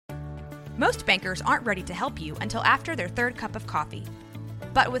Most bankers aren't ready to help you until after their third cup of coffee.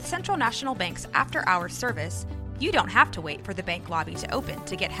 But with Central National Bank's after-hours service, you don't have to wait for the bank lobby to open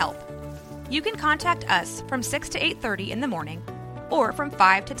to get help. You can contact us from 6 to 8:30 in the morning or from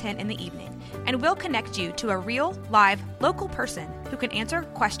 5 to 10 in the evening, and we'll connect you to a real, live, local person who can answer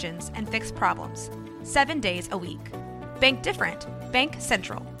questions and fix problems 7 days a week. Bank different. Bank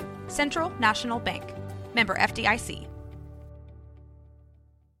Central. Central National Bank. Member FDIC.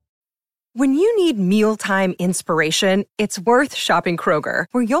 When you need mealtime inspiration, it's worth shopping Kroger,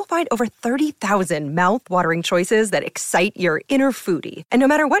 where you'll find over 30,000 mouth-watering choices that excite your inner foodie. And no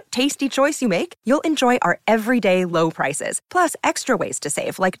matter what tasty choice you make, you'll enjoy our everyday low prices, plus extra ways to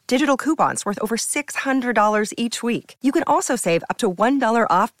save, like digital coupons worth over $600 each week. You can also save up to $1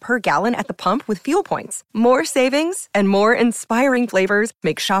 off per gallon at the pump with fuel points. More savings and more inspiring flavors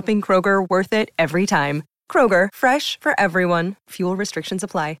make shopping Kroger worth it every time. Kroger, fresh for everyone. Fuel restrictions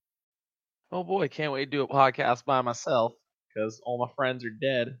apply. Oh boy, can't wait to do a podcast by myself because all my friends are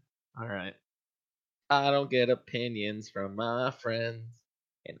dead. All right. I don't get opinions from my friends,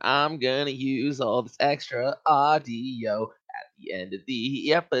 and I'm gonna use all this extra audio at the end of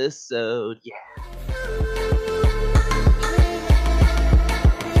the episode. Yeah.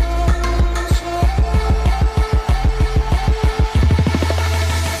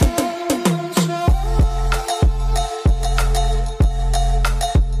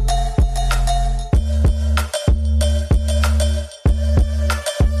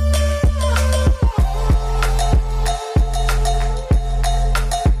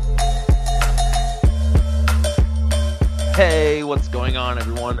 Hey, what's going on,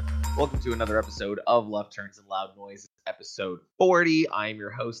 everyone? Welcome to another episode of Left Turns and Loud Noises, episode 40. I am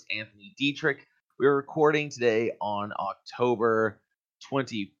your host, Anthony Dietrich. We're recording today on October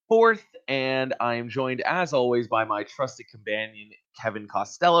 24th, and I am joined, as always, by my trusted companion, Kevin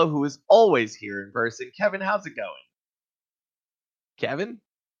Costello, who is always here in person. Kevin, how's it going? Kevin?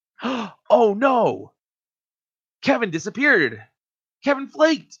 Oh, no! Kevin disappeared! Kevin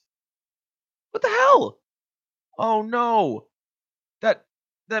flaked! What the hell? Oh no,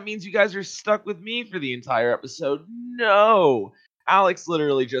 that means you guys are stuck with me for the entire episode. No, Alex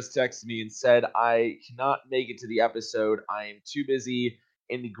literally just texted me and said I cannot make it to the episode. I am too busy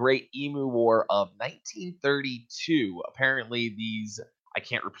in the Great Emu War of 1932. Apparently these, I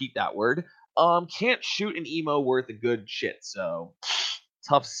can't repeat that word, can't shoot an emo worth a good shit. So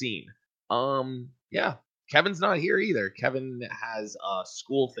tough scene. Yeah, Kevin's not here either. Kevin has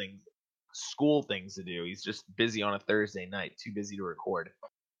school things to do. He's just busy on a Thursday night, too busy to record.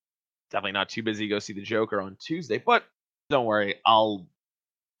 Definitely not too busy to go see the Joker on Tuesday, but don't worry, I'll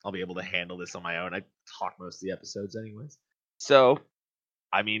be able to handle this on my own. I talk most of the episodes anyways. So,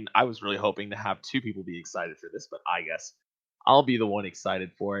 I mean, I was really hoping to have two people be excited for this, but I guess I'll be the one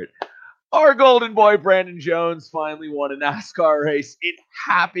excited for it. Our golden boy Brandon Jones finally won a NASCAR race. It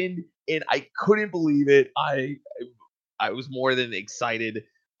happened, and I couldn't believe it. I was more than excited.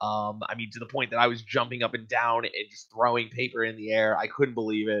 I mean, to the point that I was jumping up and down and just throwing paper in the air. I couldn't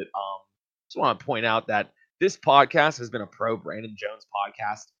believe it. Just want to point out that this podcast has been a pro Brandon Jones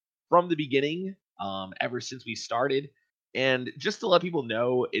podcast from the beginning, ever since we started. And just to let people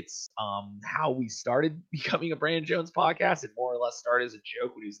know, it's how we started becoming a Brandon Jones podcast. It more or less started as a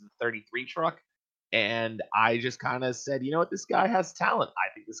joke when he was in the 33 truck. And I just kind of said, you know what, this guy has talent.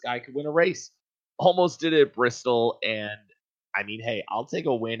 I think this guy could win a race. Almost did it at Bristol, and I mean, hey, I'll take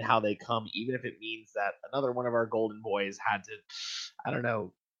a win how they come, even if it means that another one of our golden boys had to, I don't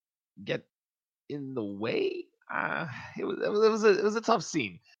know, get in the way. It was a tough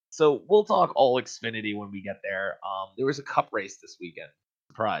scene. So we'll talk all Xfinity when we get there. There was a cup race this weekend,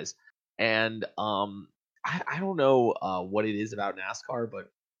 surprise, and I don't know what it is about NASCAR, but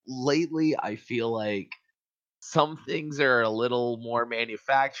lately I feel like some things are a little more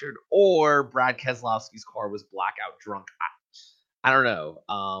manufactured, or Brad Keselowski's car was blackout drunk. I don't know.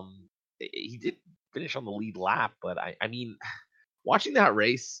 He did finish on the lead lap, but I mean, watching that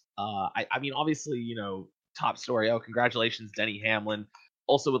race, I mean, obviously, you know, top story. Oh, congratulations, Denny Hamlin.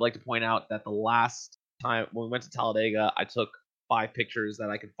 Also would like to point out that the last time when we went to Talladega, I took 5 pictures that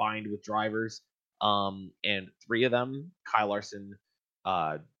I could find with drivers, and 3 of them, Kyle Larson,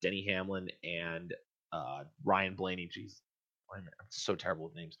 Denny Hamlin, and Ryan Blaney. Jeez, I'm so terrible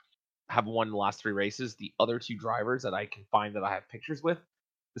with names. Have won the last 3 races. The other 2 drivers that I can find that I have pictures with,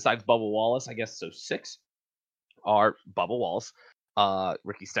 besides Bubba Wallace, I guess, so 6, are Bubba Wallace,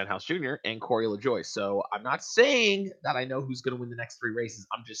 Ricky Stenhouse Jr., and Corey LaJoie. So I'm not saying that I know who's going to win the next 3 races.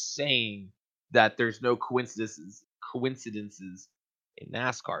 I'm just saying that there's no coincidences in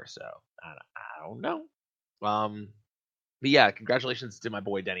NASCAR. So I don't know. But yeah, congratulations to my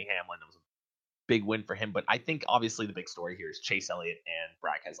boy Denny Hamlin. It was a big win for him. But I think obviously the big story here is Chase Elliott and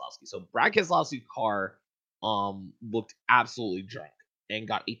Brad Keselowski. So Brad Keselowski's car looked absolutely drunk and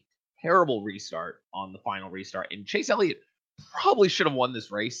got a terrible restart on the final restart. And Chase Elliott probably should have won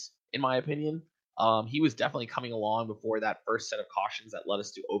this race, in my opinion. He was definitely coming along before that first set of cautions that led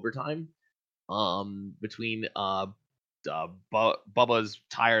us to overtime. Between Bubba's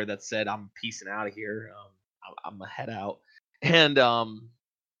tire that said "I'm peacing out of here," I'm gonna head out, and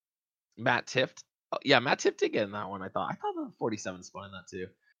Matt Tifft. Yeah, Matt Tifft did get in that one. I thought the 47 spun in that too.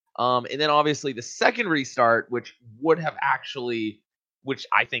 And then obviously the second restart, which would have actually, which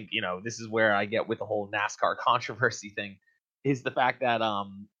I think, this is where I get with the whole NASCAR controversy thing, is the fact that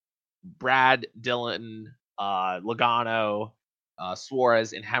Brad, Dillon, Logano,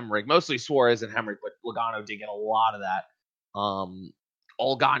 Suarez, and Hemrick, mostly Suarez and Hemrick, but Logano did get a lot of that,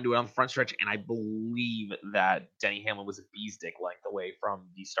 all got into it on the front stretch, and I believe that Denny Hamlin was a bee's dick length away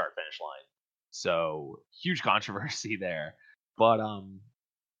from the start-finish line. So, huge controversy there. But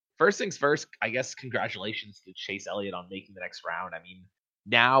first things first, I guess congratulations to Chase Elliott on making the next round. I mean,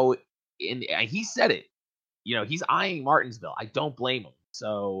 now, he said it, he's eyeing Martinsville. I don't blame him.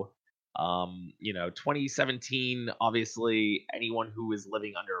 So, 2017, obviously, anyone who is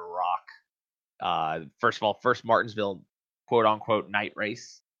living under a rock, first of all, first Martinsville quote-unquote night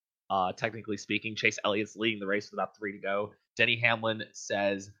race, technically speaking. Chase Elliott's leading the race with about 3 to go. Denny Hamlin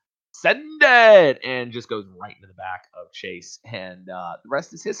says, "Send it!" and just goes right into the back of Chase, and the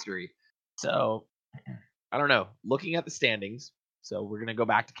rest is history. So, I don't know. Looking at the standings, so we're going to go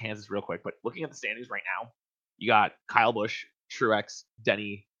back to Kansas real quick, but looking at the standings right now, you got Kyle Busch, Truex,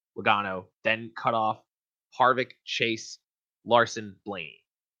 Denny, Logano, then cut off Harvick, Chase, Larson, Blaney.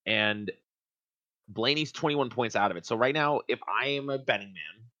 And Blaney's 21 points out of it. So right now, if I am a betting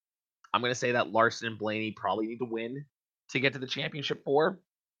man, I'm going to say that Larson and Blaney probably need to win to get to the championship 4.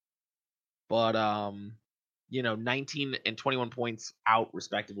 But, 19 and 21 points out,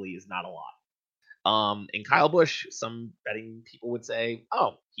 respectively, is not a lot. And Kyle Busch, some betting people would say,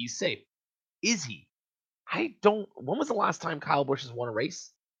 oh, he's safe. Is he? When was the last time Kyle Busch has won a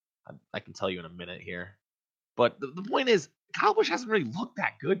race? I can tell you in a minute here. But the point is, Kyle Busch hasn't really looked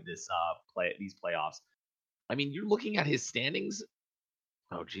that good these playoffs. I mean, you're looking at his standings.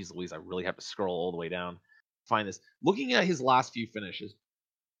 Oh, geez Louise, I really have to scroll all the way down to find this. Looking at his last few finishes.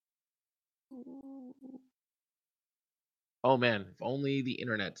 Oh, man, if only the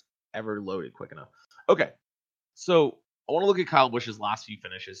internet ever loaded quick enough. Okay, so I want to look at Kyle Busch's last few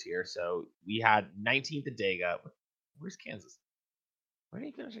finishes here. So we had 19th at Dega. Where's Kansas? Where did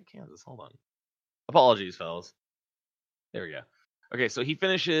he finish at Kansas? Hold on. Apologies, fellas. There we go. Okay, so he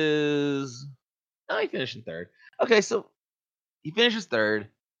finishes... he finished in 3rd. Okay, so he finishes 3rd,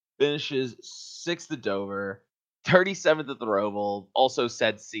 finishes 6th at Dover, 37th at the Roval, also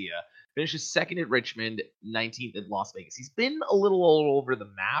said see ya. Finishes 2nd at Richmond, 19th at Las Vegas. He's been a little all over the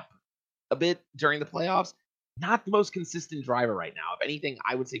map a bit during the playoffs. Not the most consistent driver right now. If anything,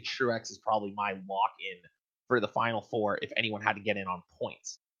 I would say Truex is probably my lock-in for the Final 4 if anyone had to get in on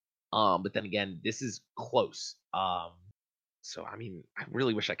points. But then again, this is close. So I mean, I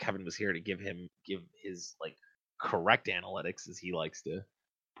really wish that Kevin was here to give his correct analytics, as he likes to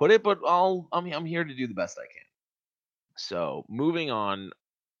put it. But I'm here to do the best I can. So moving on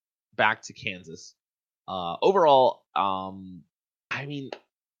back to Kansas. Overall, I mean,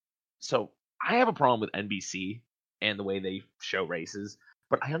 so I have a problem with NBC and the way they show races,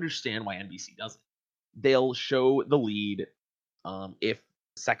 but I understand why NBC does it. They'll show the lead if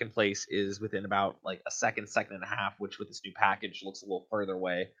second place is within about a second and a half, which with this new package looks a little further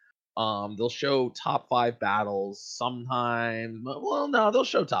away. They'll show top 5 battles sometimes. Well, no, they'll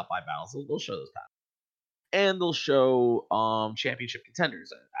show top 5 battles. They'll show those battles. And they'll show championship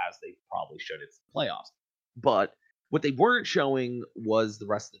contenders, as they probably showed it in the playoffs. But what they weren't showing was the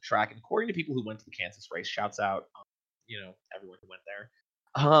rest of the track. And according to people who went to the Kansas race, shouts out, everyone who went there.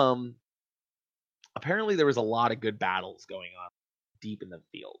 Apparently there was a lot of good battles going on deep in the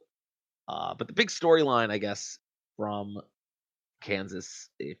field. But the big storyline, I guess, from Kansas,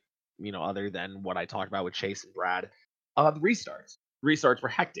 if other than what I talked about with Chase and Brad, the restarts. Restarts were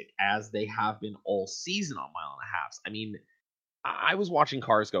hectic, as they have been all season on mile and a halves. I mean, I was watching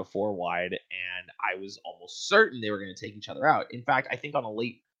cars go 4 wide, and I was almost certain they were going to take each other out. In fact, I think on a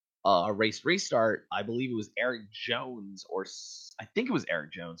late race restart, I believe it was Eric Jones, or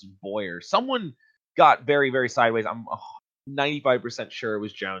Boyer. Someone got very, very sideways. I'm 95% sure it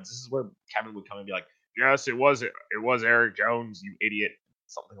was Jones. This is where Kevin would come and be like, "Yes, it was Eric Jones, you idiot."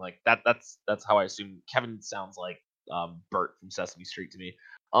 Something like that. That's how I assume. Kevin sounds like Bert from Sesame Street to me.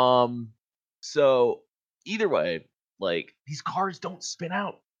 So either way, these cars don't spin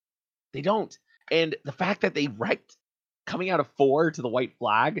out. They don't. And the fact that they wrecked coming out of 4 to the white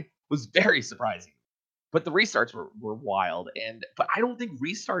flag was very surprising. But the restarts were wild. But I don't think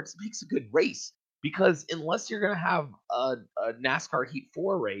restarts makes a good race, because unless you're going to have a NASCAR Heat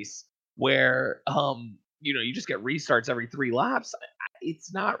 4 race where, you just get restarts every 3 laps,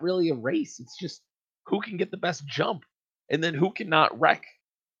 it's not really a race. It's just who can get the best jump and then who cannot wreck.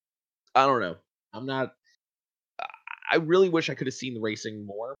 I don't know. I really wish I could have seen the racing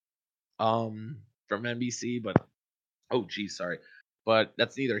more from NBC, but sorry. But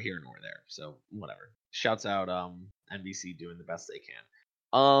that's neither here nor there. So whatever. Shouts out NBC doing the best they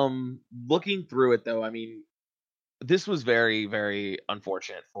can. Looking through it though, I mean, this was very, very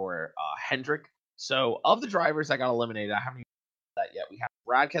unfortunate for Hendrick. So of the drivers that got eliminated, I haven't even that yet. We have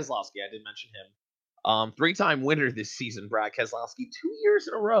Brad Keselowski. I did mention him. 3-time winner this season, Brad Keselowski, 2 years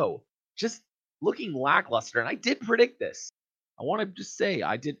in a row. Just looking lackluster, and I did predict this. I want to just say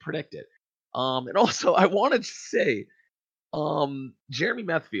I did predict it. And also I wanted to say, Jeremy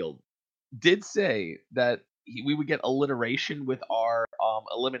Methfield did say that we would get alliteration with our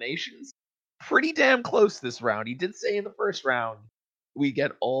eliminations. Pretty damn close this round. He did say in the first round we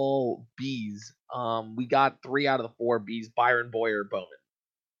get all B's. We got 3 out of the 4 B's: Byron, Boyer,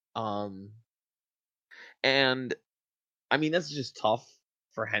 Bowman. And I mean, that's just tough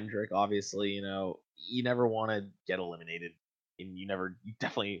for Hendrick. Obviously, you never want to get eliminated, and you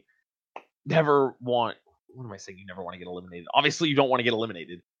definitely never want. What am I saying? You never want to get eliminated. Obviously, you don't want to get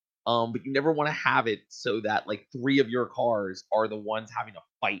eliminated. But you never want to have it so that like 3 of your cars are the ones having to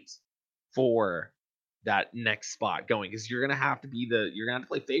fight for that next spot going, because you're gonna have to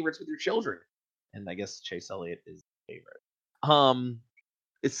play favorites with your children, and I guess Chase Elliott is the favorite.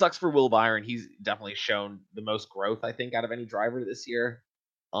 It sucks for Will Byron. He's definitely shown the most growth, I think, out of any driver this year.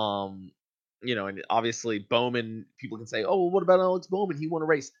 And obviously Bowman, people can say, oh, what about Alex Bowman? He won a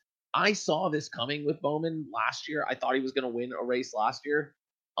race. I saw this coming with Bowman last year. I thought he was going to win a race last year.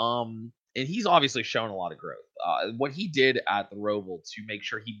 And he's obviously shown a lot of growth. What he did at the Roval to make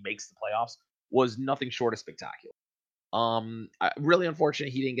sure he makes the playoffs was nothing short of spectacular. Really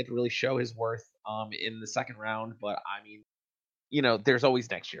unfortunate he didn't get to really show his worth in the second round, but I mean, there's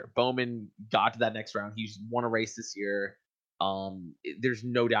always next year. Bowman got to that next round. He's won a race this year. There's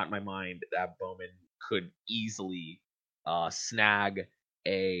no doubt in my mind that Bowman could easily snag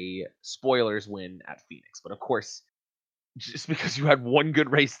a spoilers win at Phoenix. But of course, just because you had one good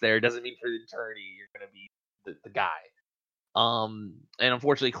race there doesn't mean for the eternity you're going to be the guy. And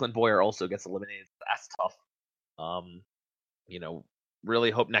unfortunately, Clint Boyer also gets eliminated. That's tough.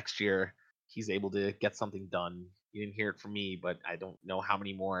 Really hope next year he's able to get something done. You didn't hear it from me, but I don't know how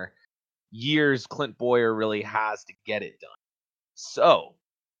many more years Clint Boyer really has to get it done. So,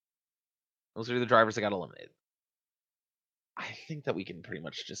 those are the drivers that got eliminated. I think that we can pretty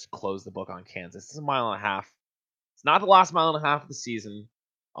much just close the book on Kansas. It's a mile and a half. It's not the last mile and a half of the season.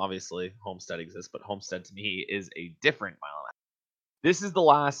 Obviously, Homestead exists, but Homestead to me is a different mile and a half. This is the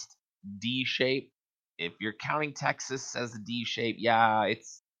last D shape. If you're counting Texas as a D shape, yeah,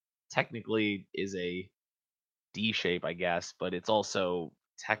 it's technically is a D shape, I guess, but it's also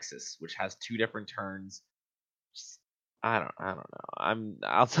Texas, which has 2 different turns. I don't know.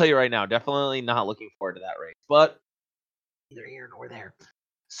 I'll tell you right now, definitely not looking forward to that race, but neither here nor there.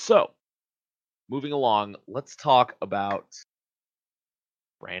 So, moving along, let's talk about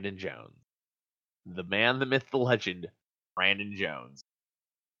Brandon Jones. The man, the myth, the legend, Brandon Jones.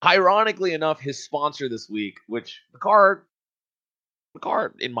 Ironically enough, his sponsor this week, which the car,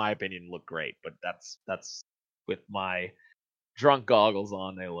 in my opinion, looked great, but that's with my drunk goggles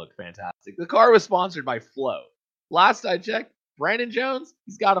on, they look fantastic. The car was sponsored by Flow. Last I checked, Brandon Jones,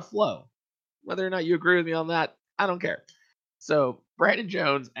 he's got a Flow. Whether or not you agree with me on that, I don't care. So Brandon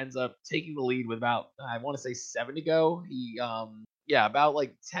Jones ends up taking the lead with about, I want to say 7 to go. He, about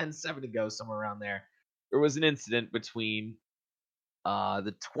like 10-7 to go, somewhere around there. There was an incident between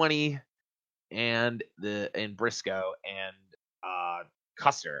the 20 and Briscoe and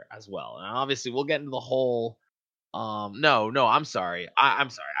Custer as well. And obviously we'll get into the whole I'm sorry. I'm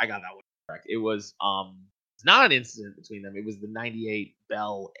sorry. I got that one correct. It was it's not an incident between them. It was the 98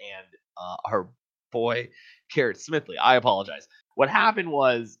 Bell and our boy Garrett Smithley. I apologize. What happened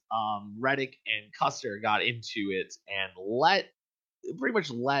was Reddick and Custer got into it and pretty much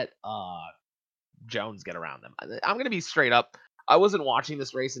let Jones get around them. I'm gonna be straight up. I wasn't watching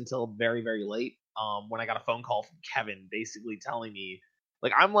this race until very, very late. When I got a phone call from Kevin, basically telling me,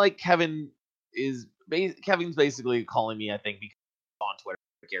 like, I'm like, Kevin's basically calling me, I think, because on Twitter,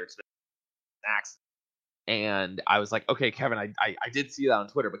 Garrett Smith accident. And I was like, okay, Kevin, I did see that on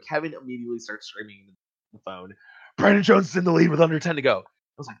Twitter, but Kevin immediately starts screaming in the phone, Brandon Jones is in the lead with under 10 to go.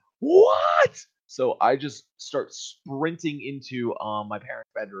 I was like, what? So I just start sprinting into my parents'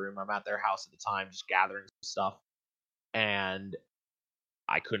 bedroom. I'm at their house at the time, just gathering some stuff, and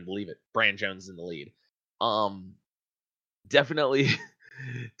I couldn't believe it. Brandon Jones is in the lead. Definitely,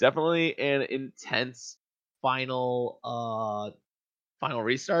 definitely an intense final final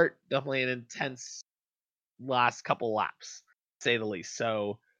restart. Definitely an intense last couple laps, to say the least.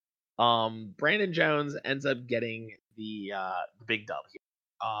 So Brandon Jones ends up getting the big dub here,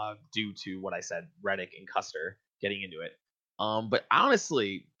 due to what I said, Reddick and Custer getting into it. But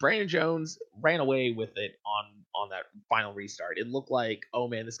honestly, Brandon Jones ran away with it on that final restart. It looked like, oh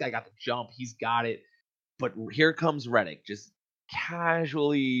man, this guy got the jump, he's got it. But here comes Reddick, just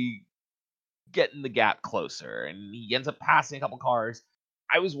casually getting the gap closer, and he ends up passing a couple cars.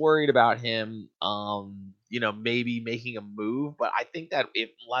 I was worried about him, maybe making a move, but I think that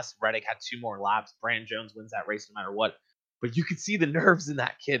unless Reddick had 2 more laps, Brandon Jones wins that race no matter what. But you could see the nerves in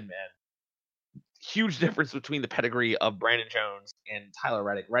that kid, man. Huge difference between the pedigree of Brandon Jones and Tyler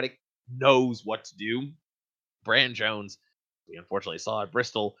Reddick. Reddick knows what to do. Brandon Jones, we unfortunately saw at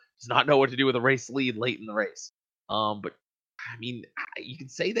Bristol, does not know what to do with a race lead late in the race. But I mean, you can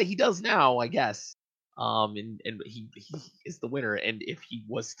say that he does now, I guess. And he is the winner. And if he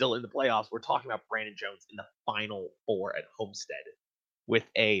was still in the playoffs, we're talking about Brandon Jones in the final 4 at Homestead with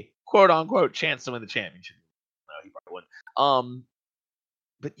a quote unquote chance to win the championship. No, he probably wouldn't.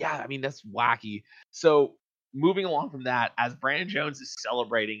 But yeah, I mean, that's wacky. So moving along from that, as Brandon Jones is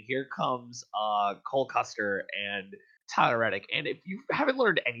celebrating, here comes Cole Custer and Tyler Reddick. And if you haven't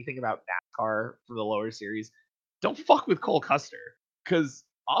learned anything about NASCAR from the lower series, don't fuck with Cole Custer, because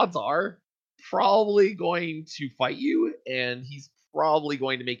odds are probably going to fight you, and he's probably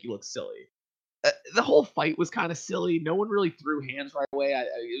going to make you look silly. The whole fight was kind of silly. No one really threw hands right away.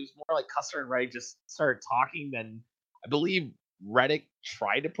 It was more like Custer and Reddick just started talking. Then I believe Reddick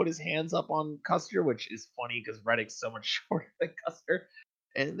tried to put his hands up on Custer, which is funny because Reddick's so much shorter than Custer.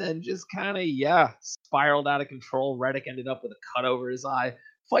 And then just kind of, spiraled out of control. Reddick ended up with a cut over his eye.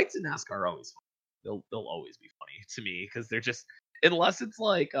 Fights in NASCAR are always funny. They'll always be funny to me because they're just, unless it's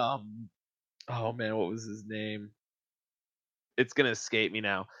like, oh man, what was his name? It's gonna escape me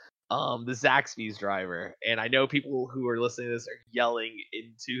now. The Zaxby's driver, and I know people who are listening to this are yelling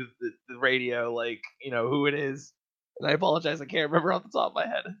into the radio, like, who it is. And I apologize, I can't remember off the top of my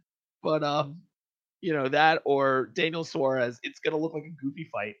head. But that or Daniel Suarez, it's gonna look like a goofy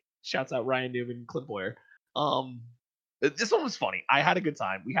fight. Shouts out Ryan Newman and Clint Boyer. This one was funny. I had a good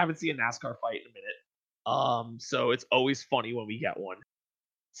time. We haven't seen a NASCAR fight in a minute. So it's always funny when we get one.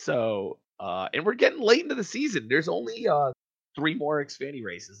 So and we're getting late into the season. There's only 3 more Xfinity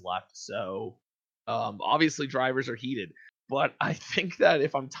races left. So obviously drivers are heated. But I think that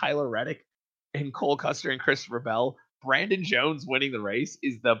if I'm Tyler Reddick and Cole Custer and Christopher Bell, Brandon Jones winning the race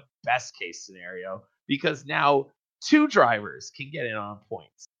is the best case scenario, because now 2 drivers can get in on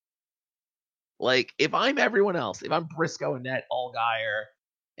points. Like, if I'm everyone else, if I'm Briscoe, Annett, Allgaier,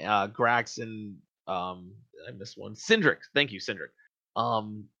 Gragson, I missed one, Cindric. Thank you, Cindric.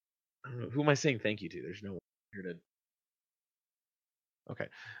 Who am I saying thank you to? There's no one here to. Okay.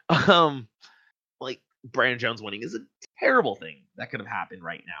 Like, Brandon Jones winning is a terrible thing that could have happened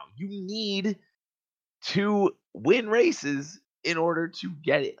right now. You need to win races in order to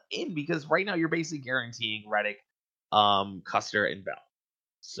get it in, because right now you're basically guaranteeing Reddick, Custer, and Bell.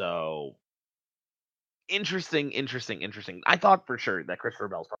 So interesting. I thought for sure that Christopher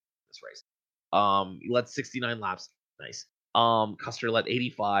Bell's probably in this race. He led 69 laps. Nice. Custer led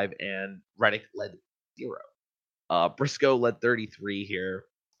 85 and Reddick led 0. Briscoe led 33 here.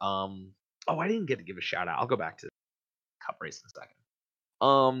 I didn't get to give a shout out. I'll go back to the Cup race in a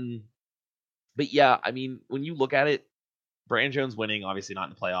second. But yeah, I mean, when you look at it, Brandon Jones winning, obviously not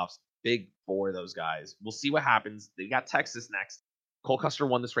in the playoffs, big for those guys. We'll see what happens. They got Texas next. Cole Custer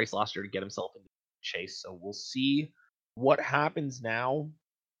won this race last year to get himself into the chase, so we'll see what happens now.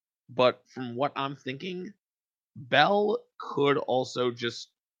 But from what I'm thinking, Bell could also just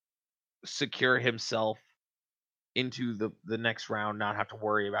secure himself into the next round, not have to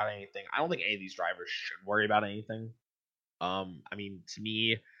worry about anything. I don't think any of these drivers should worry about anything. I mean, to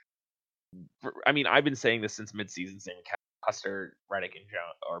me, I've been saying this since midseason, saying Custer, Reddick, and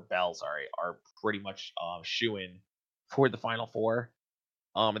Bell, are pretty much shoo-in for the Final Four.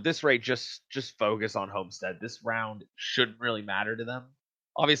 At this rate, just focus on Homestead. This round shouldn't really matter to them.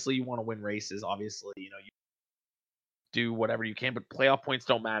 Obviously, you want to win races. Obviously, you do whatever you can, but playoff points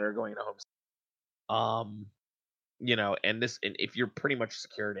don't matter going into Homestead. And if you're pretty much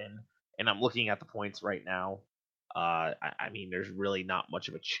secured in, and I'm looking at the points right now, I mean, there's really not much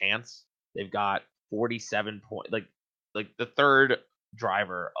of a chance. They've got 47 points. Like the third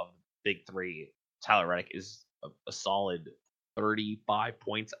driver of the big 3 Tyler Reddick is a solid 35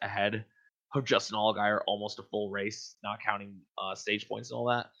 points ahead of Justin Allgaier, almost a full race, not counting stage points and all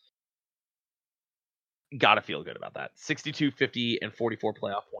that. Gotta feel good about that. 62, 50, and 44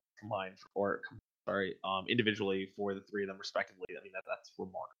 playoff points combined, individually for the three of them respectively. I mean, that's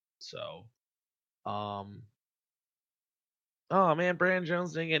remarkable. So, oh man, Brandon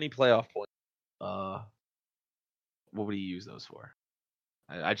Jones didn't get any playoff points. What would he use those for?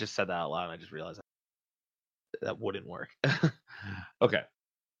 I just said that out loud and I just realized that wouldn't work. Okay.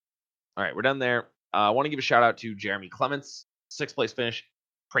 All right, we're done there. I want to give a shout out to Jeremy Clements, 6th place finish.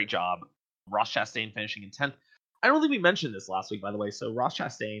 Great job. Ross Chastain finishing in 10th. I don't think we mentioned this last week, by the way. So Ross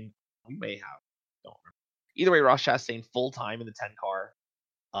Chastain, we may have, don't remember. Either way, Ross Chastain full time in the 10 car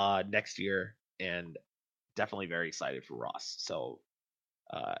next year, and definitely very excited for Ross. So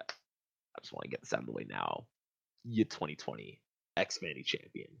I just want to get this out of the way now. You 2020 Xfinity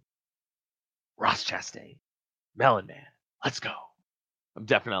champion, Ross Chastain, Melon Man, let's go. I'm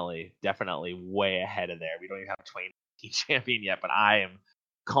definitely way ahead of there. We don't even have a 2019 champion yet, but I am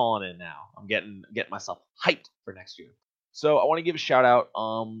calling it now. I'm getting myself hyped for next year. So I want to give a shout out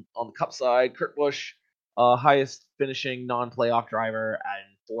on the Cup side, Kurt Busch, highest finishing non-playoff driver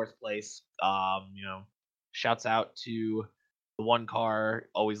in 4th place. Shouts out to the one car.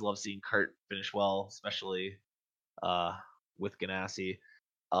 Always love seeing Kurt finish well, especially with Ganassi.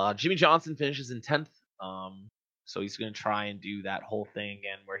 Jimmy Johnson finishes in 10th. So he's going to try and do that whole thing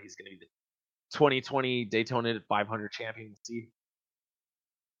again where he's going to be the 2020 Daytona 500 champion. We'll see.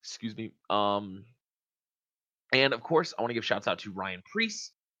 Excuse me. And of course, I want to give shouts out to Ryan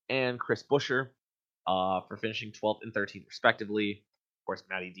Preece and Chris Buescher for finishing 12th and 13th respectively. Of course,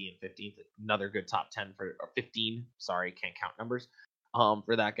 Matty D in 15th. Another good top 10 or 15. Sorry, can't count numbers.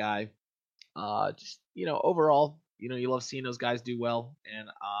 For that guy. Overall, you love seeing those guys do well. And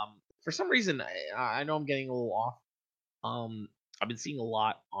for some reason, I know I'm getting a little off. I've been seeing a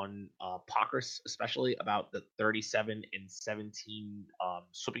lot on Pockrass, especially about the 37 and 17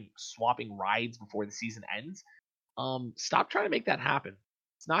 swapping rides before the season ends. Stop trying to make that happen.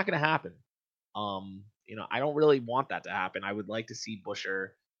 It's not going to happen. I don't really want that to happen. I would like to see Buescher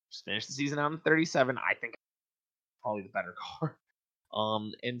just finish the season out in 37. I think probably the better car.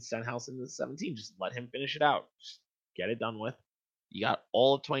 And Stenhouse in the 17. Just let him finish it out. Just get it done with. You got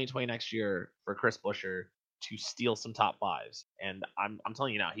all of 2020 next year for Chris Buescher to steal some top 5s. And I'm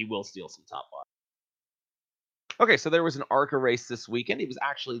telling you now, he will steal some top 5s. Okay, so there was an ARCA race this weekend. It was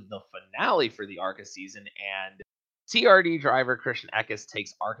actually the finale for the ARCA season, and TRD driver Christian Eckes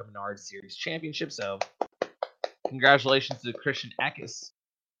takes ARCA Menard Series Championship. So congratulations to Christian Eckes,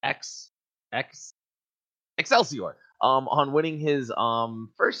 Excelsior, on winning his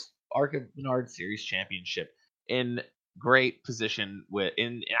first ARCA Menard Series Championship in great position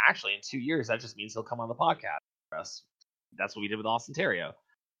in 2 years. That just means he'll come on the podcast for us. That's what we did with Austin Terrio.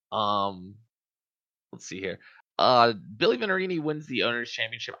 Let's see here. Billy Venturini wins the Owners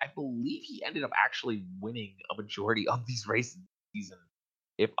Championship. I believe he ended up actually winning a majority of these races this season,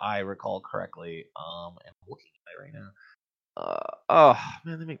 if I recall correctly. And I'm looking at it right now. Oh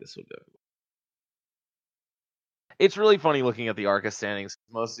man, they make this so difficult. It's really funny looking at the ARCA standings.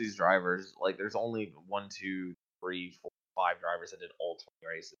 Most of these drivers, there's only 1, 2, 3, 4, 5 drivers that did all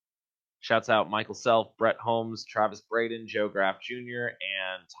 20 races. Shouts out Michael Self, Brett Holmes, Travis Braden, Joe Graff Jr.,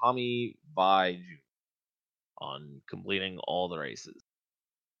 and Tommy Vai Jr. on completing all the races.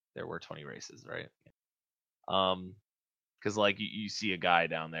 There were 20 races, right? Because you see a guy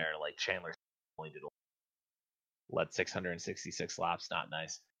down there like Chandler only did led 666 laps, not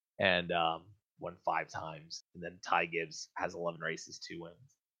nice, and won 5 times. And then Ty Gibbs has 11 races, 2 wins.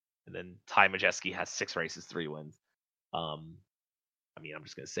 And then Ty Majeski has 6 races, 3 wins. I'm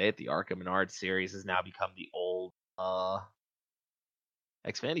just going to say it. The ARCA Menard Series has now become the old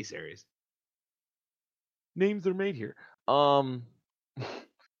Xfinity Series. Names are made here. I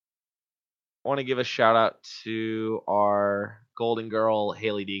want to give a shout out to our Golden Girl,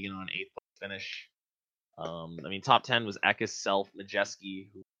 Haley Deegan, on 8th finish. Top 10 was Eckes, Self, Majeski,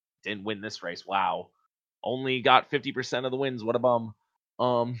 who didn't win this race. Wow. Only got 50% of the wins. What a bum.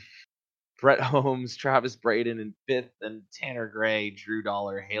 Brett Holmes, Travis Braden in 5th, and Tanner Gray, Drew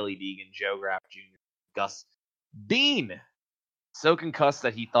Dollar, Haley Deegan, Joe Graff Jr., Gus Bean. So concussed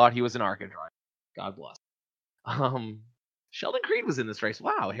that he thought he was an ARCA driver. God bless. Sheldon Creed was in this race.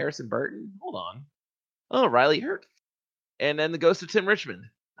 Wow. Harrison Burton. Hold on. Oh, Riley Hurt. And then the ghost of Tim Richmond.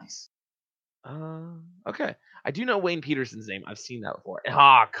 Nice. Okay. I do know Wayne Peterson's name. I've seen that before.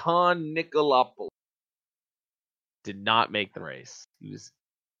 Con Nicolopoulos did not make the race. He was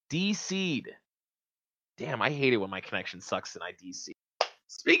DC'd. Damn, I hate it when my connection sucks and I DC.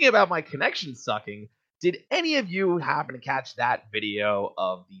 speaking about my connection sucking, did any of you happen to catch that video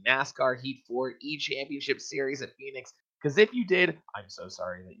of the NASCAR Heat 4 E-Championship Series at Phoenix? Because if you did, I'm so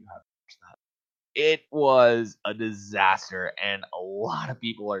sorry that you haven't watched that. It was a disaster, and a lot of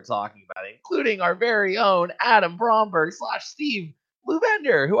people are talking about it, including our very own Adam Bromberg / Steve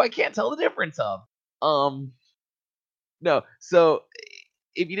Lubender, who I can't tell the difference of. No, so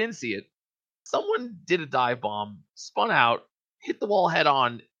if you didn't see it, someone did a dive bomb, spun out, hit the wall head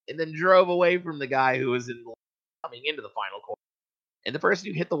on, and then drove away from the guy who was coming into the final quarter. And the person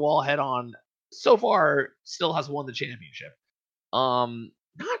who hit the wall head on so far still has won the championship.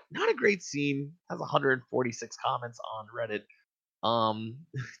 Not a great scene. Has 146 comments on Reddit.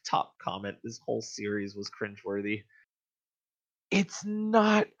 Top comment: this whole series was cringeworthy. It's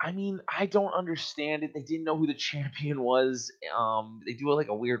not. I mean, I don't understand it. They didn't know who the champion was. They do like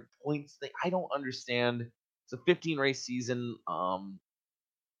a weird points thing. I don't understand. It's a 15 race season. I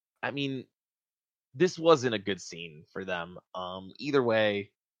mean, this wasn't a good scene for them. Either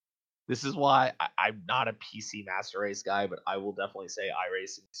way, this is why I'm not a PC Master Race guy, but I will definitely say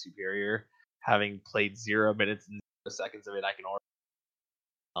iRacing is superior. Having played 0 minutes and 0 seconds of it, I can already.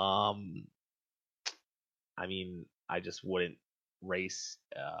 I mean, I just wouldn't race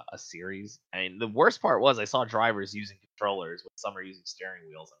a series. And the worst part was I saw drivers using controllers when some are using steering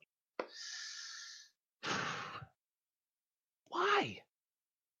wheels. I mean, why?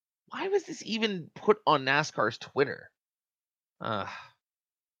 Why was this even put on NASCAR's Twitter?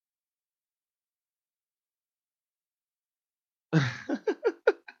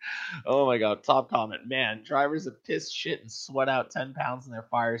 Oh my god, top comment. Man, drivers have pissed shit and sweat out 10 pounds in their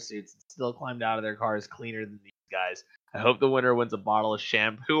fire suits and still climbed out of their cars cleaner than these guys. I hope the winner wins a bottle of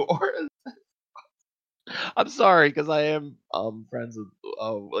shampoo or I'm sorry, because I am friends with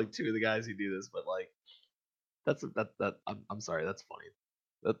like 2 of the guys who do this, but like I'm sorry, that's funny.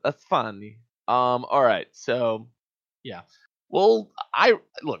 That's funny. All right, so yeah. Well,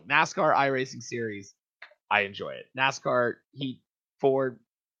 look, NASCAR iRacing series, I enjoy it. NASCAR Heat 4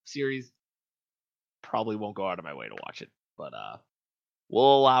 series, probably won't go out of my way to watch it, but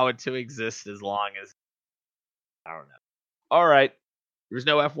we'll allow it to exist as long as I don't know. All right, there was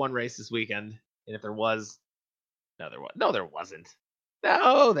no F1 race this weekend, and if there was, no, there wasn't.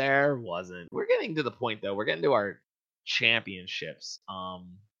 No, there wasn't. We're getting to the point though. We're getting to our championships.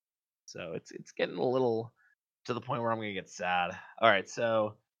 So it's getting a little to the point where I'm gonna get sad. All right,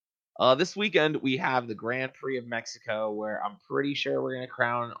 so this weekend we have the Grand Prix of Mexico, where I'm pretty sure we're gonna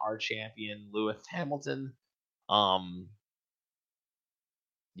crown our champion, Lewis Hamilton.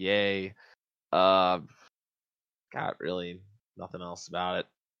 Yay. Got really nothing else about it.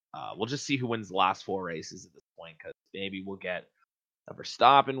 We'll just see who wins the last 4 races at this point, because maybe we'll get a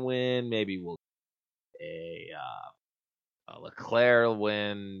Verstappen win, maybe we'll get a Leclerc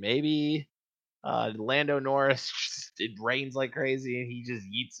win, maybe Lando Norris. It rains like crazy and he just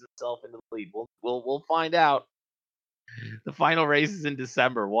yeets himself into the lead. We'll find out. The final race is in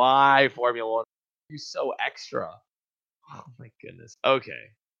December. Why Formula One? You're so extra. Oh my goodness.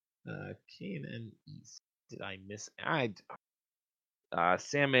 Okay. K&N East. Did I miss?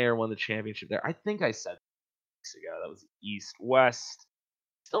 Sam Mayer won the championship there. I think I said weeks ago that was East West.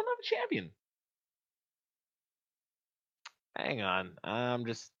 Still not a champion. Hang on. I'm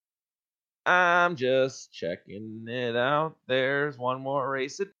just checking it out. There's one more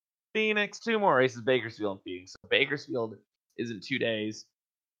race at Phoenix, 2 more races, Bakersfield and Phoenix. So Bakersfield is in 2 days.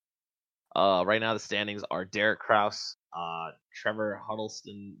 Right now the standings are Derek Kraus, Trevor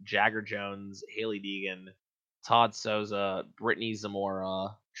Huddleston, Jagger Jones, Haley Deegan, Todd Souza, Brittany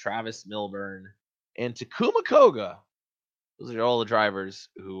Zamora, Travis Milburn, and Takuma Koga. Those are all the drivers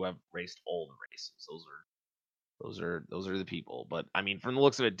who have raced all the races. Those are the people. But I mean, from the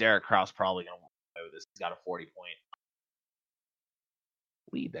looks of it, Derek Kraus probably gonna win this. He's got a 40-point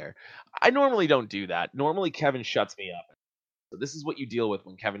lead there. I normally don't do that. Normally Kevin shuts me up. So this is what you deal with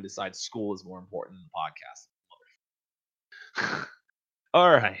when Kevin decides school is more important than the podcast.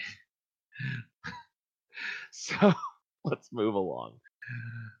 All right. So let's move along.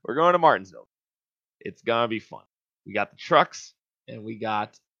 We're going to Martinsville. It's gonna be fun. We got the trucks and we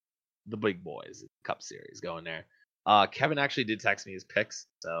got the big boys, Cup Series going there. Kevin actually did text me his picks,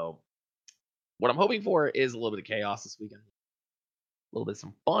 so what I'm hoping for is a little bit of chaos this weekend, a little bit of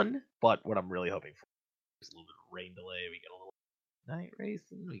some fun. But what I'm really hoping for is a little bit of rain delay. We get a little night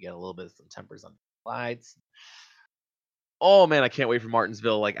racing. We get a little bit of some tempers on the lights. Oh man, I can't wait for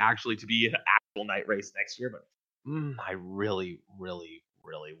Martinsville actually to be an actual night race next year. But I really, really,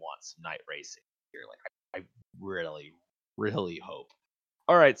 really want some night racing here. I really, really hope.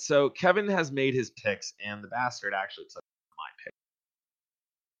 All right, so Kevin has made his picks, and the bastard actually took my pick.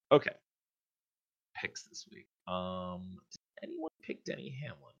 Okay. Picks this week. Did anyone pick Denny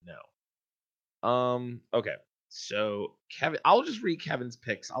Hamlin? No. Okay. So Kevin, I'll just read Kevin's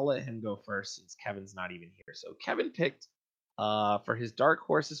picks. I'll let him go first since Kevin's not even here. So Kevin picked for his dark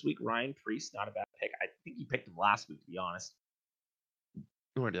horse this week, Ryan Preece. Not a bad pick. I think he picked him last week, to be honest.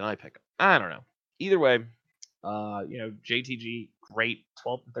 Or did I pick him? I don't know. Either way, JTG, great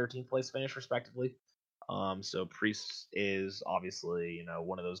 12th and 13th place finish respectively. So Preece is obviously,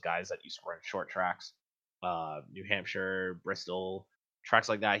 one of those guys that used to run short tracks. New Hampshire, Bristol, tracks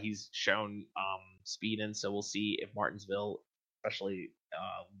like that he's shown speed in, so we'll see if Martinsville, especially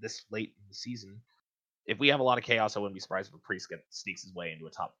this late in the season, if we have a lot of chaos, I wouldn't be surprised if Preece sneaks his way into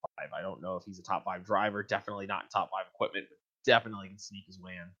a top 5. I don't know if he's a top 5 driver, definitely not in top 5 equipment, but definitely can sneak his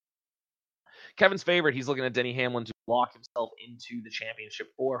way in. Kevin's favorite, he's looking at Denny Hamlin to lock himself into the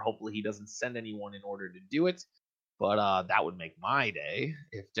championship 4. Hopefully he doesn't send anyone in order to do it, but that would make my day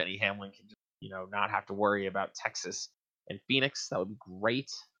if Denny Hamlin can just, not have to worry about Texas and Phoenix. That would be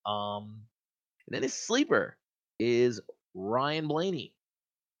great. And then his sleeper is Ryan Blaney.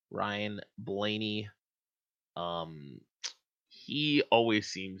 He always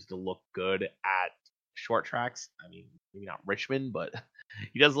seems to look good at short tracks. I mean, maybe not Richmond, but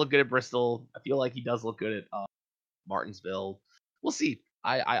he does look good at Bristol. I feel like he does look good at Martinsville. We'll see.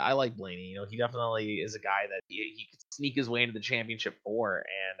 I like Blaney. He definitely is a guy that he could sneak his way into the championship 4. And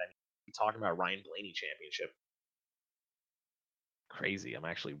I mean, we're talking about Ryan Blaney championship. Crazy. I'm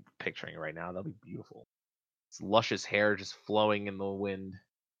actually picturing it right now. That'll be beautiful. It's luscious hair just flowing in the wind.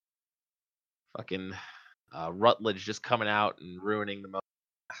 Fucking Rutledge just coming out and ruining the most.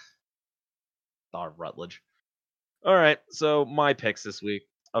 Rutledge. All right, so my picks this week.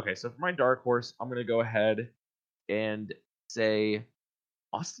 Okay, so for my dark horse, I'm gonna go ahead and say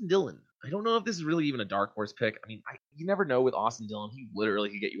Austin Dillon. I don't know if this is really even a dark horse pick. I mean, you never know with Austin Dillon. He literally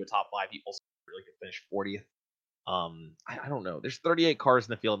could get you a top 5. He also really could finish 40th. I don't know. There's 38 cars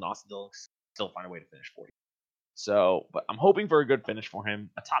in the field, and Austin Dillon still find a way to finish 40th. So, but I'm hoping for a good finish for him.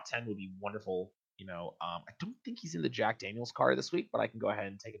 A top 10 would be wonderful. I don't think he's in the Jack Daniels car this week, but I can go ahead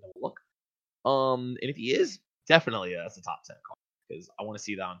and take another look. And if he is, definitely that's a top 10 car because I want to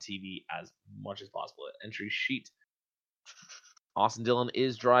see that on TV as much as possible. Entry sheet. Austin Dillon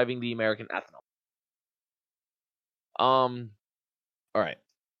is driving the American Ethanol. All right.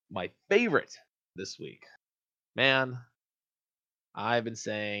 My favorite this week. Man, I've been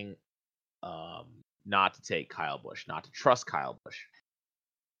saying not to take Kyle Busch, not to trust Kyle Busch.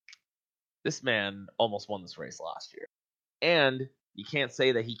 This man almost won this race last year. And you can't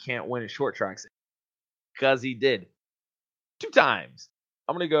say that he can't win in short tracks because he did 2 times.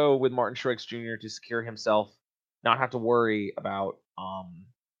 I'm going to go with Martin Truex Jr. to secure himself, not have to worry about,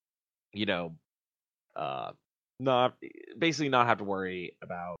 not have to worry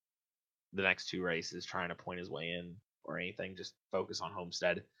about the next 2 races trying to point his way in or anything. Just focus on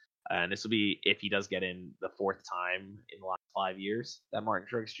Homestead. And this will be if he does get in the 4th time in the last 5 years that Martin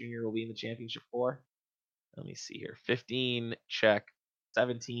Truex Jr. will be in the championship 4. Let me see here. 15, check.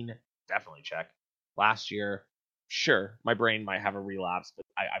 17, definitely check. Last year, sure, my brain might have a relapse, but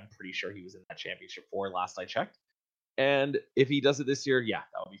I'm pretty sure he was in that championship 4 last I checked. And if he does it this year, yeah,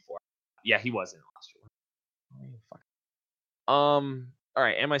 that would be 4. Yeah, he was in it last year. Oh, fuck. All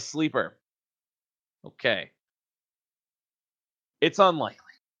right, and my sleeper. Okay. It's unlikely.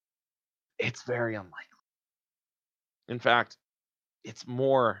 It's very unlikely. In fact, it's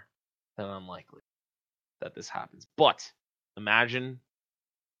more than unlikely that this happens. But imagine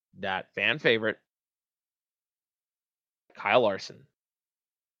that fan favorite, Kyle Larson,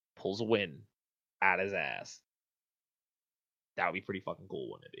 pulls a win at his ass. That would be pretty fucking cool,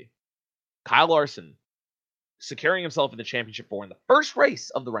 wouldn't it be? Kyle Larson securing himself in the championship 4 in the first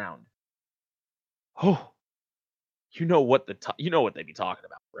race of the round. Oh, you know what they'd be talking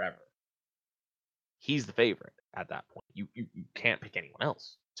about forever. He's the favorite at that point. You can't pick anyone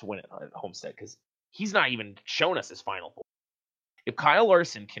else to win it at Homestead because he's not even shown us his final 4. If Kyle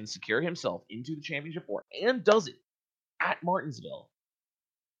Larson can secure himself into the championship 4 and does it at Martinsville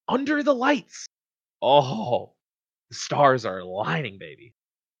under the lights, oh, the stars are aligning, baby.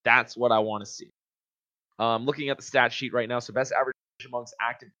 That's what I want to see. Looking at the stat sheet right now, so best average amongst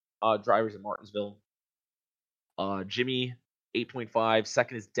active drivers in Martinsville. Jimmy, 8.5.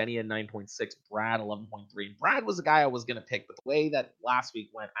 Second is Denny at 9.6. Brad, 11.3. Brad was the guy I was going to pick, but the way that last week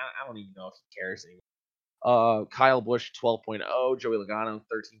went, I don't even know if he cares anymore. Kyle Busch, 12.0. Joey Logano,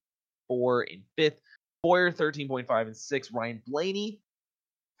 13.4 in 5th. Boyer, 13.5 in 6th. Ryan Blaney,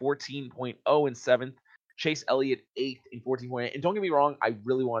 14.0 in 7th. Chase Elliott, 8th in 14.8. And don't get me wrong, I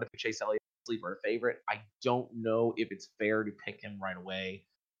really want to pick Chase Elliott sleeper favorite. I don't know if it's fair to pick him right away.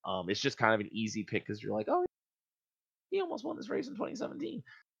 It's just kind of an easy pick because you're like, oh, he almost won this race in 2017.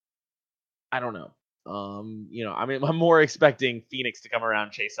 I don't know. I mean, I'm more expecting Phoenix to come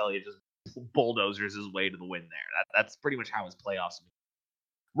around, Chase Elliott just bulldozers his way to the win there. That's pretty much how his playoffs.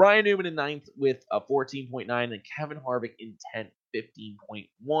 Ryan Newman in 9th with a 14.9, and Kevin Harvick in 10th,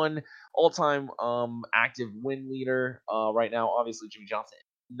 15.1. All-time active win leader right now, obviously Jimmie Johnson at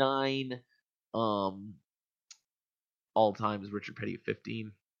 9. All-time is Richard Petty at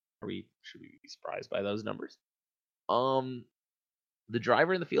 15. Should we be surprised by those numbers? The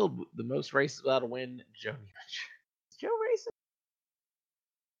driver in the field, the most races without a win, Joe Nemechek. Is Joe racing?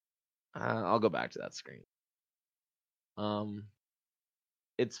 I'll go back to that screen.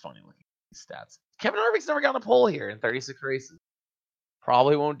 It's funny looking at these stats. Kevin Harvick's never gotten a pole here in 36 races.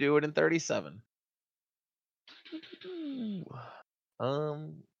 Probably won't do it in 37.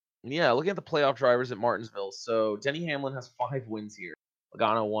 Yeah, looking at the playoff drivers at Martinsville. So Denny Hamlin has 5 wins here.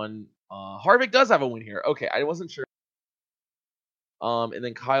 Logano 1. Harvick does have a win here. Okay, I wasn't sure. And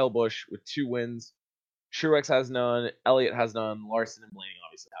then Kyle Busch with 2 wins. Truex has none. Elliott has none. Larson and Blaney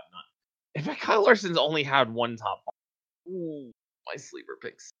obviously have none. In fact, Kyle Larson's only had 1 top 5. Ooh, my sleeper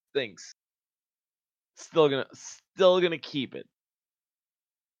pick stinks. Still gonna keep it.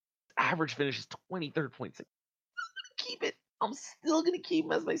 Average finish is 23.6. Keep it. I'm still gonna keep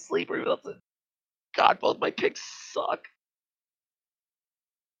him as my sleeper. God, both my picks suck.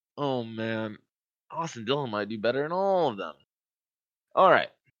 Oh man, Austin Dillon might do better in all of them. All right.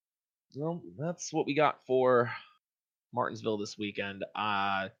 Well, that's what we got for Martinsville this weekend.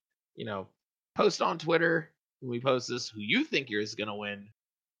 Post on Twitter when we post this who you think is going to win.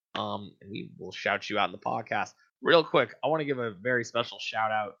 And we will shout you out in the podcast. Real quick, I want to give a very special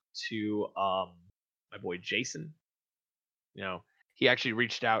shout out to my boy Jason. He actually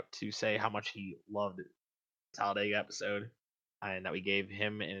reached out to say how much he loved the Talladega episode and that we gave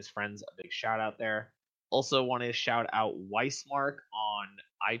him and his friends a big shout out there. Also want to shout out Weissmark on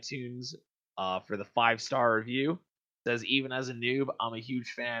iTunes for the 5-star review. Says, even as a noob, I'm a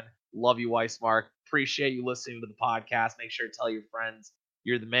huge fan. Love you, Weissmark. Appreciate you listening to the podcast. Make sure to tell your friends.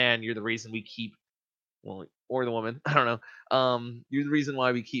 You're the man. You're the reason we keep, or the woman. I don't know. You're the reason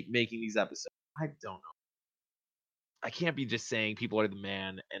why we keep making these episodes. I don't know. I can't be just saying people are the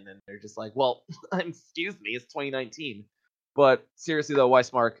man and then they're just like, well, excuse me, it's 2019. But seriously, though,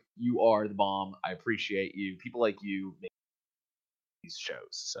 Weissmark, you are the bomb. I appreciate you. People like you make these shows.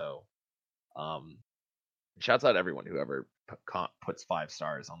 So, shouts out to everyone who ever puts 5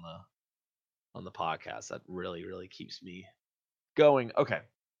 stars on the podcast. That really, really keeps me going. Okay.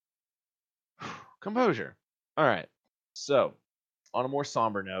 Composure. All right. So, on a more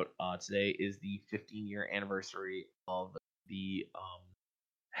somber note, today is the 15-year anniversary of the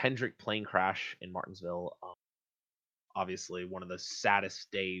Hendrick plane crash in Martinsville. Obviously, one of the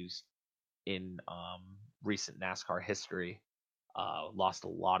saddest days in recent NASCAR history. Lost a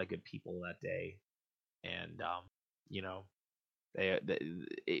lot of good people that day, and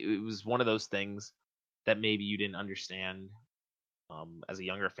it was one of those things that maybe you didn't understand as a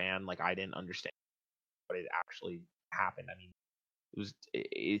younger fan. Like, I didn't understand what it actually happened. I mean,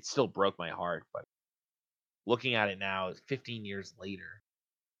 it still broke my heart, but looking at it now, 15 years later,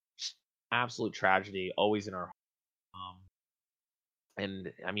 just absolute tragedy, always in our heart.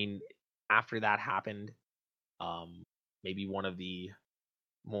 And I mean, after that happened, maybe one of the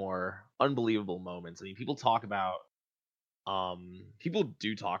more unbelievable moments. I mean, people do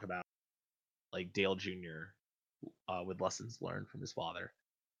talk about like Dale Jr. With lessons learned from his father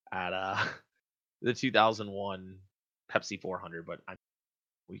at the 2001 Pepsi 400. But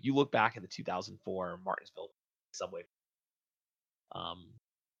you look back at the 2004 Martinsville Subway,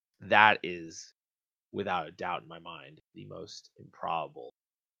 that is, without a doubt in my mind, the most improbable,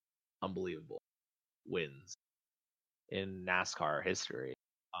 unbelievable wins in NASCAR history.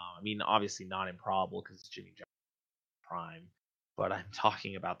 I mean, obviously not improbable because it's Jimmie Johnson prime, but I'm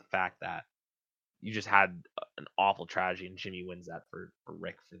talking about the fact that you just had an awful tragedy, and Jimmie wins that for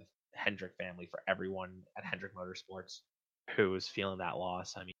Rick, for the Hendrick family, for everyone at Hendrick Motorsports who was feeling that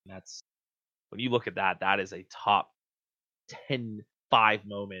loss. I mean, that's, when you look at that is a top 5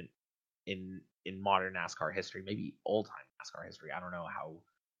 moment in modern NASCAR history, maybe old-time NASCAR history. I don't know how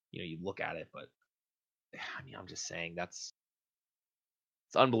you look at it, but I mean, I'm just saying it's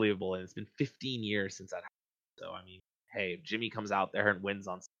unbelievable, and it's been 15 years since that happened. So I mean, hey, if Jimmie comes out there and wins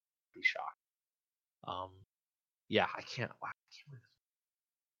on, I'd be shocked. Yeah, I can't believe this.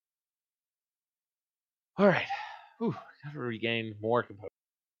 All right, gotta regain more composure.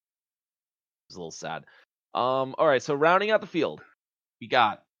 It's a little sad. All right, so rounding out the field, we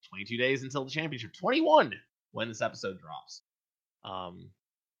got 22 days until the championship. 21 when this episode drops.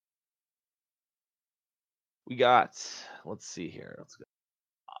 we got, let's see here. Let's go.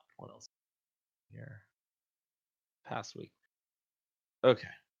 What else here? Past week. Okay.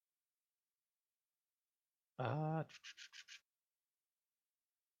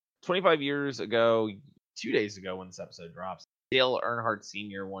 25 years ago, 2 days ago when this episode drops, Dale Earnhardt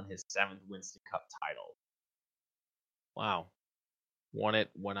Sr. won his 7th Winston Cup title. Wow. Won it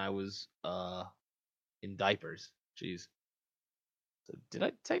when I was in diapers. Jeez. So did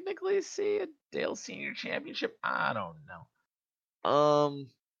I technically see a Dale Senior Championship? I don't know.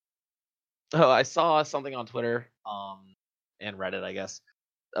 Oh, I saw something on Twitter, and Reddit, I guess,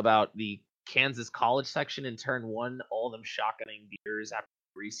 about the Kansas College section in turn 1, all of them shotgunning beers after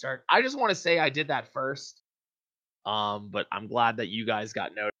the restart. I just want to say I did that first. But I'm glad that you guys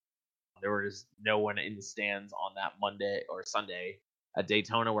got noticed. There was no one in the stands on that Monday or Sunday at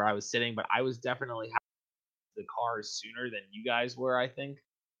Daytona where I was sitting, but I was definitely the cars sooner than you guys were, I think,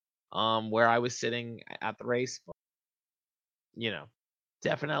 where I was sitting at the race. But,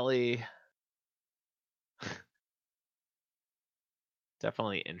 definitely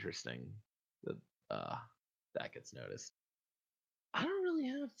interesting that that gets noticed. I don't really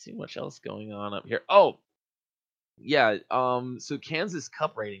have too much else going on up here. Oh, yeah. So Kansas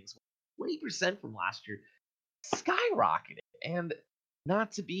Cup ratings 20% from last year, skyrocketed, and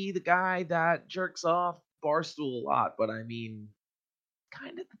not to be the guy that jerks off Barstool a lot, but I mean,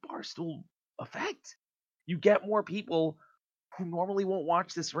 kind of the Barstool effect. You get more people who normally won't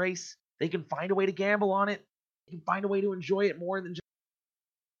watch this race. They can find a way to gamble on it. They can find a way to enjoy it more than just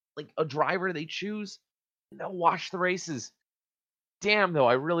like a driver they choose. And they'll watch the races. Damn, though,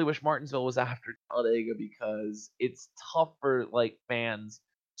 I really wish Martinsville was after Talladega because it's tough for like fans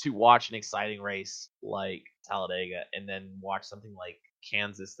to watch an exciting race like Talladega and then watch something like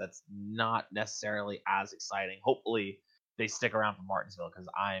Kansas that's not necessarily as exciting. Hopefully, they stick around for Martinsville because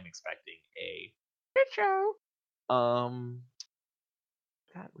I am expecting a good show.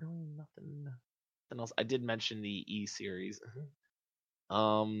 Got really nothing else. I did mention the E series.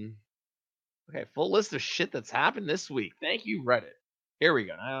 Okay, full list of shit that's happened this week. Thank you, Reddit. Here we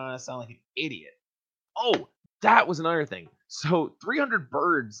go. I don't want to sound like an idiot. Oh, that was another thing. So 300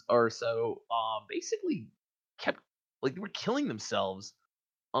 birds or so basically kept, like, they were killing themselves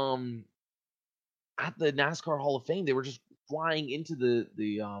at the NASCAR Hall of Fame. They were just flying into the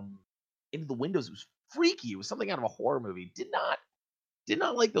windows. It was freaky. It was something out of a horror movie. Did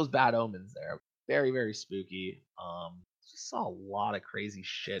not like those bad omens there. Very, very spooky. Just saw a lot of crazy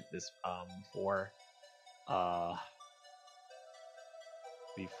shit this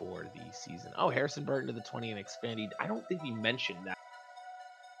before the season. Oh, Harrison Burton to the 20 and expanded. I don't think we mentioned that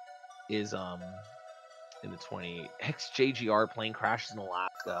is in the 20. XJGR plane crashes in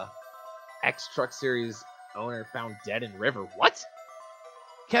Alaska. X Truck Series owner found dead in river. What?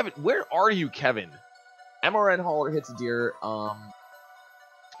 Kevin, where are you, Kevin? MRN hauler hits a deer.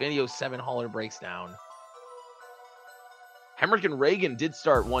 Xpandio 7 hauler breaks down. Hemrick and Reagan did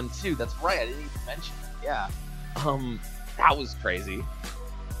start 1-2. That's right. I didn't even mention it. Yeah. That was crazy.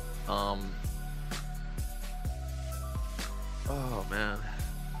 Oh man.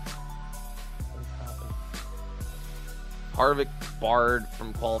 What happened? Harvick barred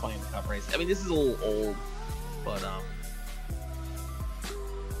from qualifying the Cup race. I mean, this is a little old, but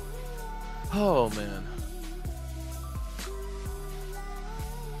oh man.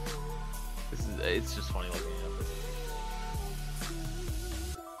 It's just funny looking at this.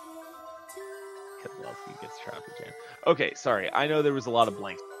 Keselowski gets traffic jam. Okay, sorry. I know there was a lot of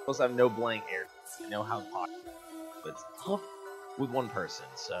blanks. Plus, I have no blank here. I know how to talk, but it's tough with one person.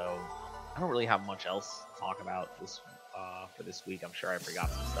 So I don't really have much else to talk about this for this week. I'm sure I forgot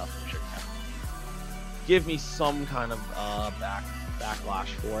some stuff. I'm sure Kevin give me some kind of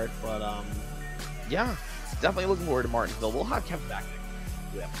backlash for it. But yeah, definitely looking forward to Martinsville. We'll have Kevin back next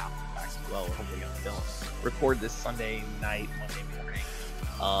week. We have Al back as well. Hopefully, on film. Record this Sunday night, Monday morning.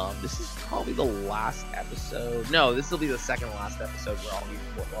 This is probably the last episode. No, this will be the second to last episode where I'll be in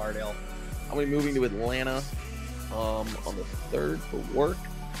Fort Lauderdale. I'll be moving to Atlanta on the 3rd for work.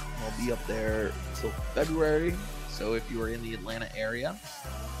 I'll be up there until February. So if you are in the Atlanta area,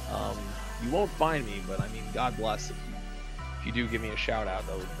 you won't find me, but I mean, God bless if you do give me a shout out.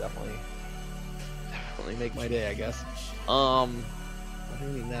 That would definitely make my day, I guess. Other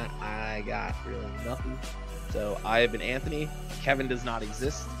than that, I got really nothing. So I have been Anthony. Kevin does not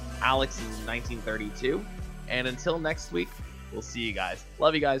exist. Alex is 1932. And until next week, we'll see you guys.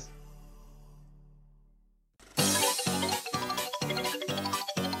 Love you guys.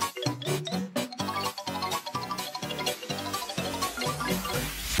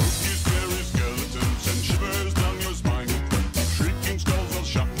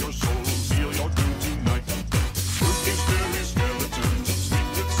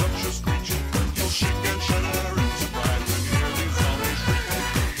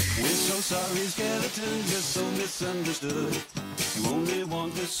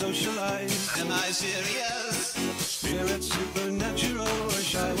 socialize. Semi-serious. Spirit supernatural or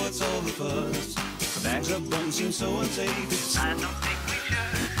shy, what's all the fuss? Bags of bones seem so unsafe. I don't think we should.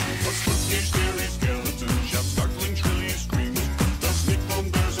 A spooky, scary skeleton shouts startling, shrilly screams. The sneak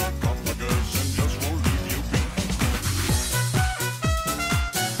bombers are sarcophagus and just won't leave you be.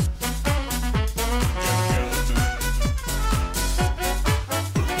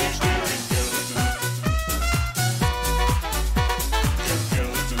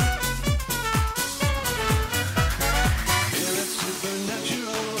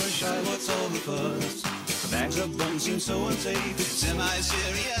 Bags of bones seem so unsafe. It's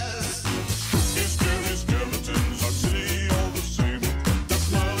semi-serious.